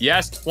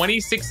 Yes,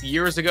 26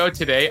 years ago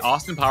today,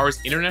 Austin Powers'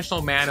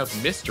 International Man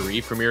of Mystery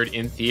premiered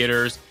in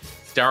theaters,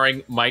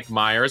 starring Mike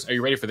Myers. Are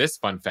you ready for this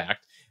fun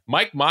fact?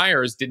 Mike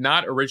Myers did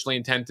not originally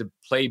intend to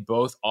play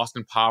both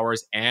Austin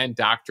Powers and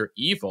Dr.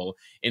 Evil.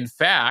 In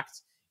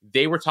fact,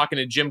 they were talking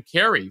to Jim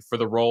Carrey for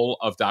the role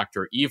of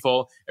Dr.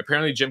 Evil.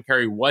 Apparently, Jim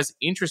Carrey was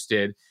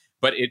interested,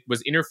 but it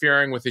was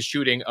interfering with the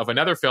shooting of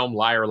another film,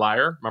 Liar,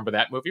 Liar. Remember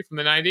that movie from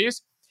the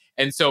 90s?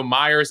 And so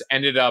Myers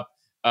ended up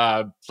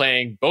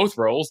playing both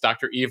roles,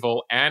 Dr.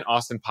 Evil and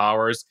Austin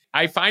Powers.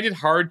 I find it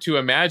hard to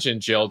imagine,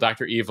 Jill,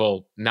 Dr.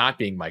 Evil not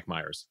being Mike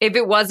Myers. If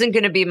it wasn't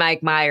going to be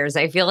Mike Myers,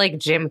 I feel like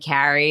Jim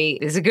Carrey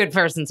is a good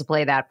person to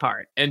play that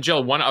part. And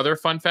Jill, one other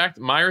fun fact,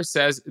 Myers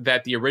says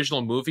that the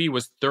original movie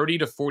was 30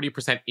 to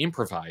 40%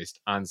 improvised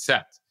on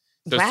set.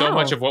 So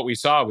much of what we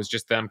saw was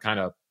just them kind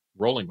of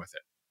rolling with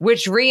it.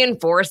 Which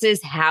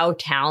reinforces how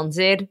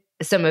talented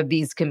some of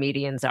these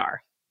comedians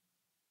are.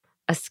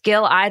 A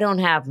skill I don't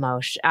have,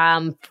 Moshe.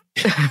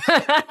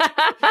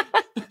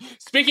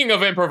 Speaking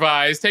of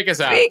improvise, take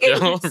us out. Speaking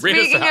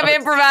of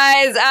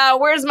improvise,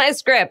 where's my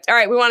script? All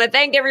right, we want to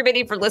thank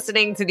everybody for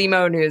listening to the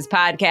Mo News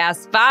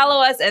podcast.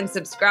 Follow us and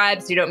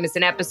subscribe so you don't miss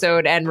an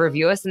episode, and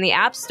review us in the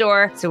App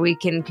Store so we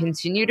can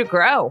continue to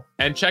grow.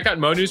 And check out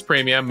Mo News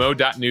Premium,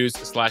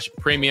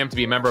 mo.news/premium to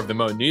be a member of the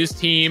Mo News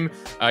team.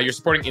 You're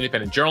supporting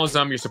independent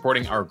journalism. You're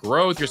supporting our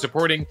growth. You're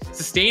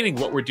sustaining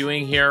what we're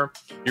doing here.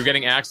 You're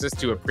getting access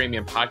to a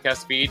premium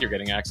podcast feed. You're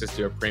getting access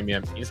to a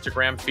premium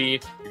Instagram feed.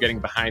 You're getting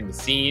behind the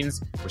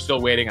scenes. We're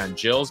still waiting on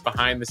Jill's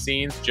behind the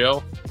scenes.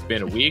 Jill, it's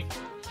been a week.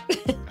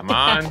 Come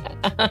on.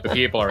 The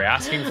people are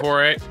asking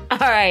for it. All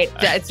right.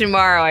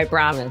 Tomorrow, I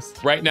promise.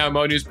 Right now,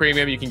 Mo News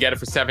Premium, you can get it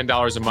for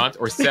 $7 a month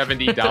or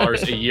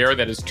 $70 a year.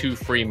 That is 2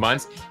 free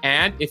months.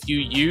 And if you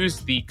use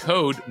the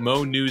code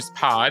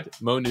MoNewsPod,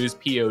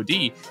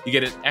 MoNewsPod, you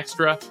get an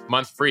extra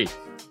month free.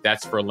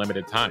 That's for a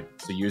limited time.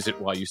 So use it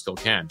while you still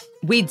can.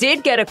 We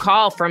did get a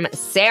call from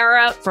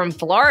Sarah from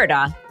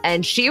Florida,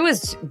 and she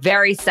was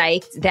very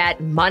psyched that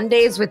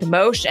Mondays with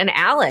Moshe and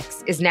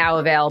Alex is now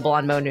available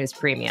on Mo News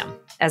Premium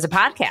as a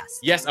podcast.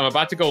 Yes, I'm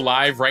about to go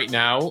live right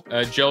now.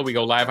 Jill, we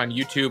go live on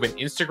YouTube and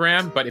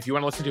Instagram. But if you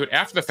want to listen to it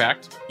after the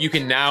fact, you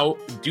can now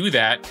do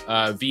that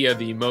via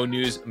the Mo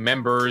News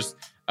members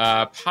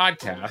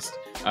podcast.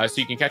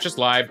 So you can catch us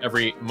live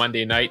every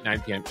Monday night,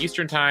 9 p.m.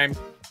 Eastern time,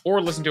 or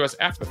listen to us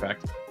after the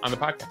fact on the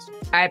podcast.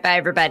 All right, bye,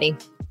 everybody.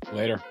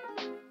 Later.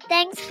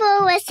 Thanks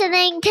for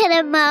listening to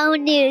the Mo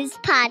News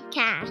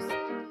podcast.